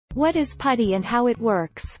What is Putty and how it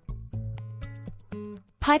works?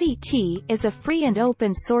 Putty is a free and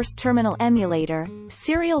open-source terminal emulator,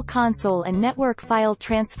 serial console and network file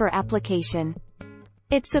transfer application.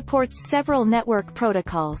 It supports several network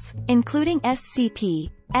protocols, including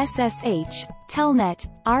Pscp, SSH, Telnet,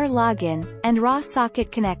 R-Login, and raw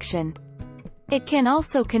socket connection. It can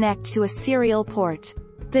also connect to a serial port.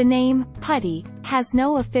 The name, Putty, has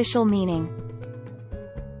no official meaning.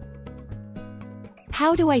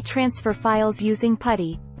 How do I transfer files using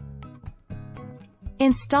Putty?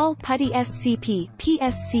 Install Putty Pscp,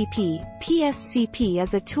 Pscp. Pscp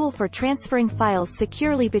is a tool for transferring files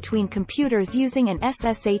securely between computers using an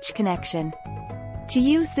SSH connection. To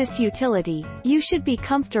use this utility, you should be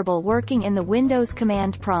comfortable working in the Windows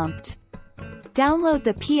command prompt. Download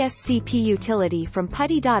the Pscp utility from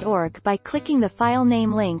putty.org by clicking the file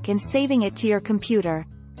name link and saving it to your computer.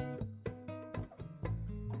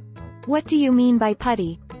 What do you mean by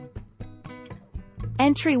Putty?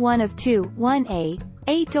 Entry 1 of 2, 1a.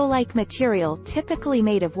 A dough-like material typically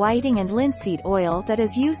made of whiting and linseed oil that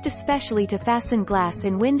is used especially to fasten glass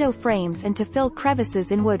in window frames and to fill crevices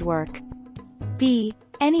in woodwork. B.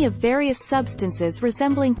 Any of various substances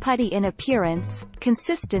resembling putty in appearance,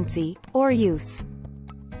 consistency, or use.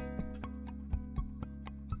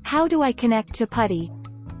 How do I connect to Putty?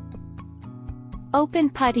 Open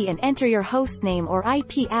Putty and enter your hostname or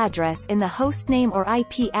IP address in the hostname or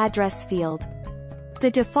IP address field.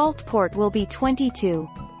 The default port will be 22.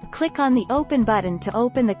 Click on the Open button to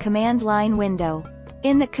open the command line window.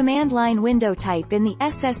 In the command line window, type in the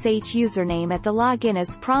SSH username at the login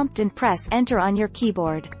as prompt and press Enter on your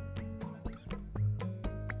keyboard.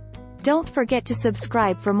 Don't forget to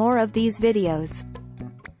subscribe for more of these videos.